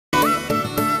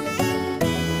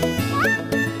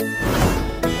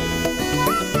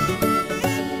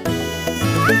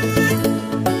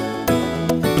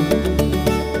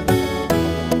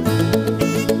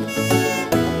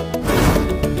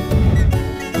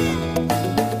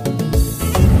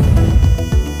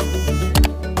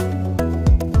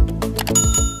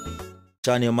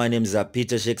channel. My name is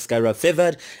Peter Sheikh Skyra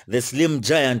Favored, the Slim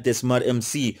Giant, the Smart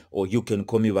MC, or you can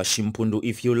call me Washimpundu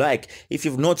if you like. If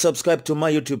you've not subscribed to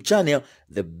my YouTube channel,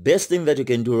 the best thing that you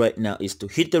can do right now is to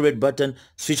hit the red button,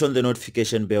 switch on the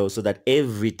notification bell so that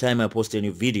every time I post a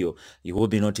new video, you will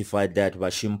be notified that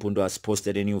Washimpundu has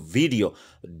posted a new video.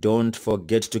 Don't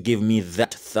forget to give me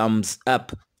that thumbs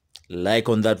up, like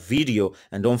on that video,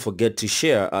 and don't forget to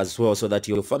share as well so that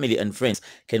your family and friends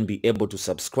can be able to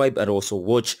subscribe and also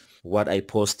watch what I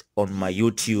post on my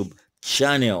YouTube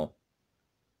channel.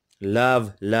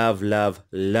 Love, love, love,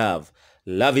 love.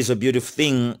 Love is a beautiful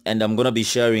thing, and I'm gonna be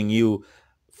sharing you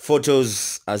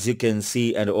photos, as you can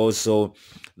see, and also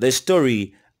the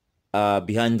story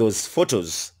behind those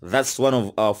photos. That's one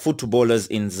of our footballers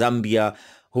in Zambia,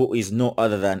 who is no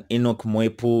other than Enoch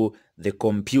Mwepu, the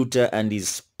computer, and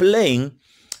is playing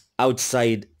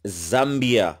outside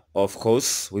Zambia. Of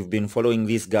course, we've been following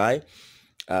this guy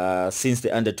since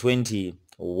the under-20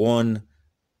 won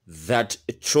that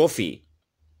trophy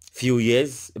few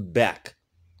years back.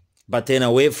 But then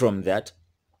away from that,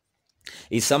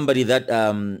 is somebody that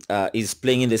is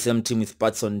playing in the same team with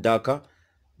Patson Daka,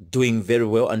 doing very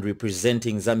well and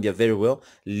representing Zambia very well,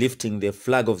 lifting the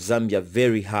flag of Zambia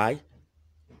very high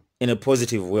in a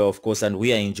positive way, of course, and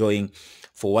we are enjoying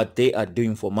for what they are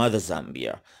doing for Mother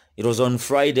Zambia. It was on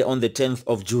Friday, on the 10th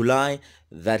of July,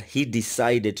 that he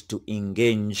decided to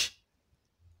engage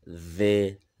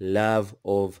the love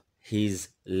of his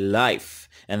life.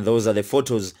 And those are the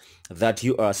photos that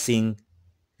you are seeing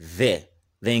there.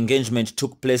 The engagement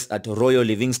took place at Royal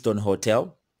Livingston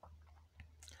Hotel.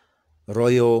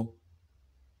 Royal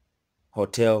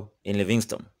Hotel in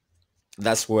Livingston.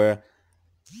 That's where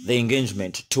the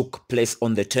engagement took place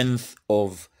on the 10th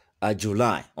of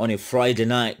July. On a Friday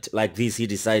night like this, he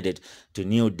decided to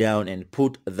kneel down and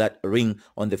put that ring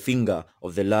on the finger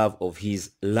of the love of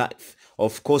his life.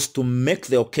 Of course, to make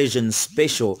the occasion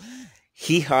special,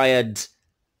 he hired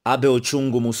Abel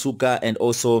Chungu Musuka and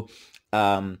also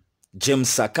James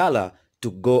Sakala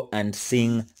to go and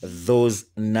sing those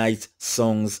nice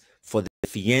songs for the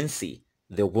fiancée,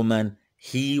 the woman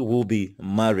he will be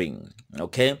marrying.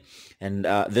 Okay, and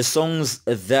the songs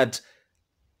that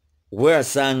were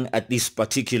sung at this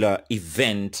particular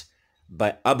event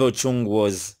by Abel Chung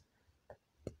was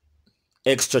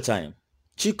Extra Time.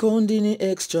 Chikondini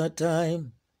Extra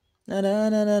Time. Na na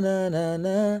na na na na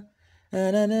na.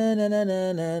 Na na na na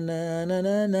na na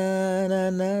na na na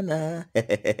na na.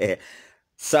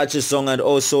 Such a song, and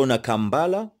also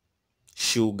Nakambala,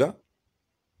 Sugar.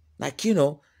 Like, you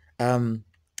know,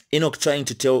 Enoch trying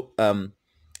to tell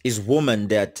his woman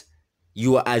that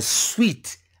you are as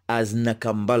sweet as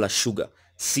Nakambala sugar.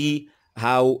 See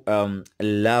how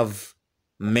love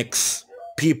makes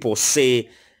people say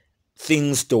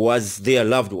things towards their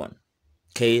loved one.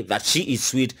 Okay, that she is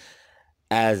sweet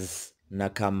as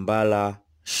Nakambala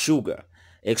sugar.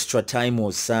 Extra Time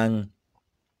was sung,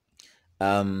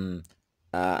 and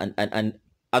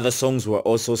other songs were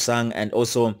also sung, and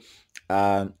also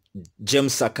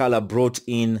James Sakala brought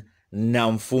in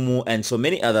Namfumu and so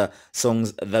many other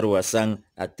songs that were sung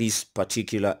at this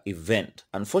particular event.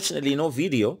 Unfortunately, no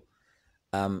video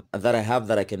that I have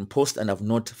that I can post, and I've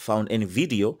not found any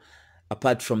video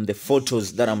apart from the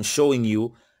photos that I'm showing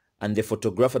you, and the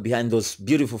photographer behind those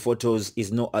beautiful photos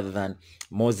is no other than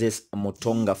Moses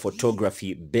Motonga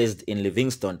Photography, based in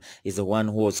Livingston, is the one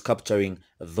who was capturing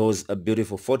those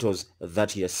beautiful photos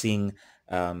that you're seeing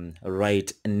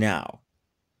right now.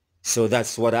 So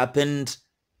that's what happened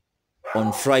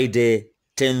on Friday,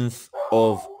 10th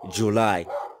of July.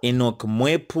 Enoch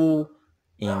Mwepu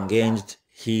engaged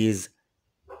his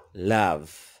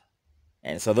love.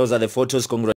 And so those are the photos.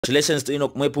 Congratulations to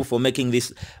Enoch Mwepu for making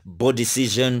this bold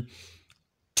decision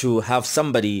to have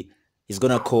somebody he's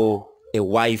going to call a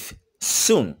wife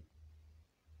soon.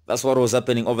 That's what was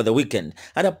happening over the weekend.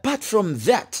 And apart from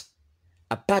that,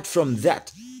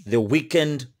 the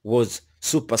weekend was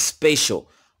super special.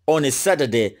 On a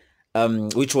Saturday,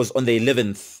 which was on the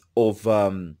 11th of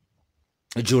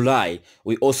July,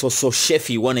 we also saw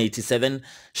Shefi 187.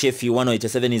 Shefi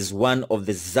 187 is one of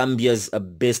the Zambia's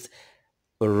best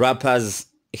rappers,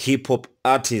 hip-hop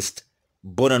artist,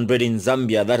 born and bred in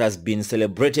Zambia, that has been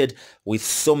celebrated with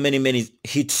so many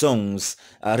hit songs.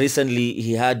 Recently,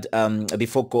 he had,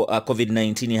 before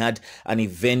COVID-19, he had an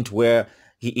event where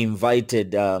he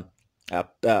invited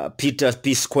Peter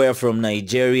P. Square from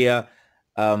Nigeria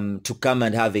to come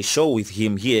and have a show with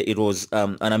him here. It was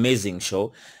an amazing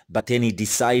show, but then he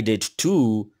decided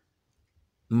to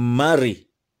marry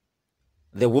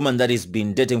the woman that he's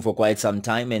been dating for quite some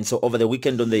time. And so over the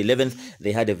weekend on the 11th,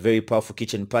 they had a very powerful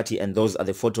kitchen party, and those are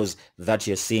the photos that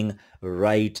you're seeing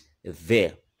right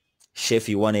there.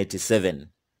 Shefi 187,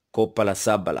 Kopala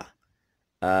Sabala,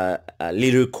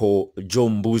 Lyrical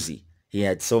John Mbuzi. He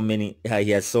had so many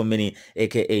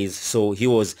AKAs. So he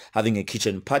was having a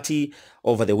kitchen party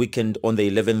over the weekend on the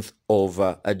 11th of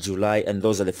July, and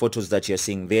those are the photos that you're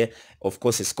seeing there. Of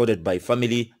course, escorted by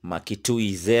family. Makitu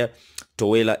is there,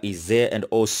 Toela is there, and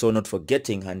also not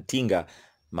forgetting Hantinga,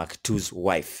 Makitu's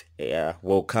wife,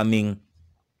 welcoming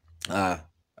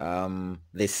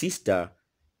the sister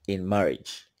in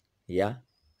marriage. Yeah,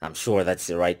 I'm sure that's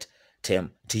the right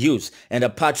term to use. And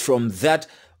apart from that,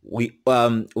 we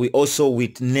also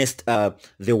witnessed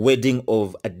the wedding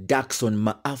of Daxon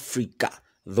Maafrika.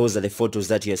 Those are the photos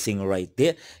that you're seeing right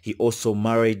there. He also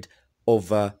married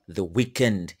over the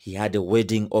weekend. He had a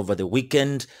wedding over the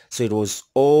weekend. So it was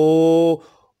all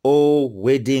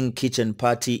wedding, kitchen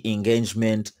party,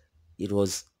 engagement. It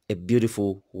was a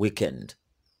beautiful weekend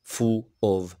full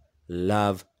of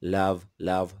love, love,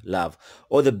 love, love.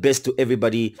 All the best to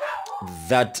everybody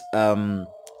that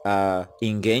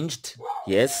engaged,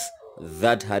 yes,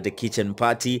 that had a kitchen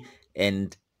party,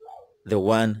 and the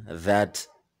one that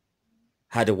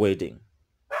had a wedding.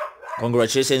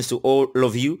 Congratulations to all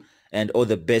of you, and all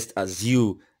the best as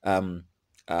you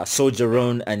soldier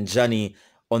on and journey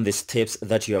on the steps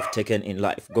that you have taken in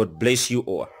life. God bless you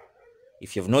all.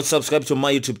 If you have not subscribed to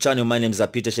my YouTube channel, my name is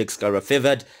Peter Sheikh Skara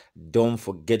Favored. Don't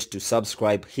forget to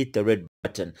subscribe, hit the red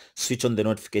button, switch on the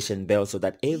notification bell so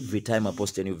that every time I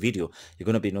post a new video, you're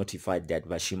going to be notified that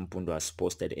Bashim Pundo has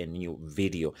posted a new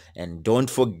video. And don't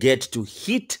forget to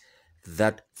hit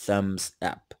that thumbs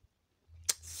up.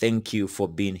 Thank you for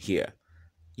being here.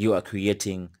 You are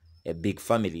creating a big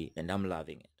family, and I'm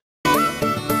loving it.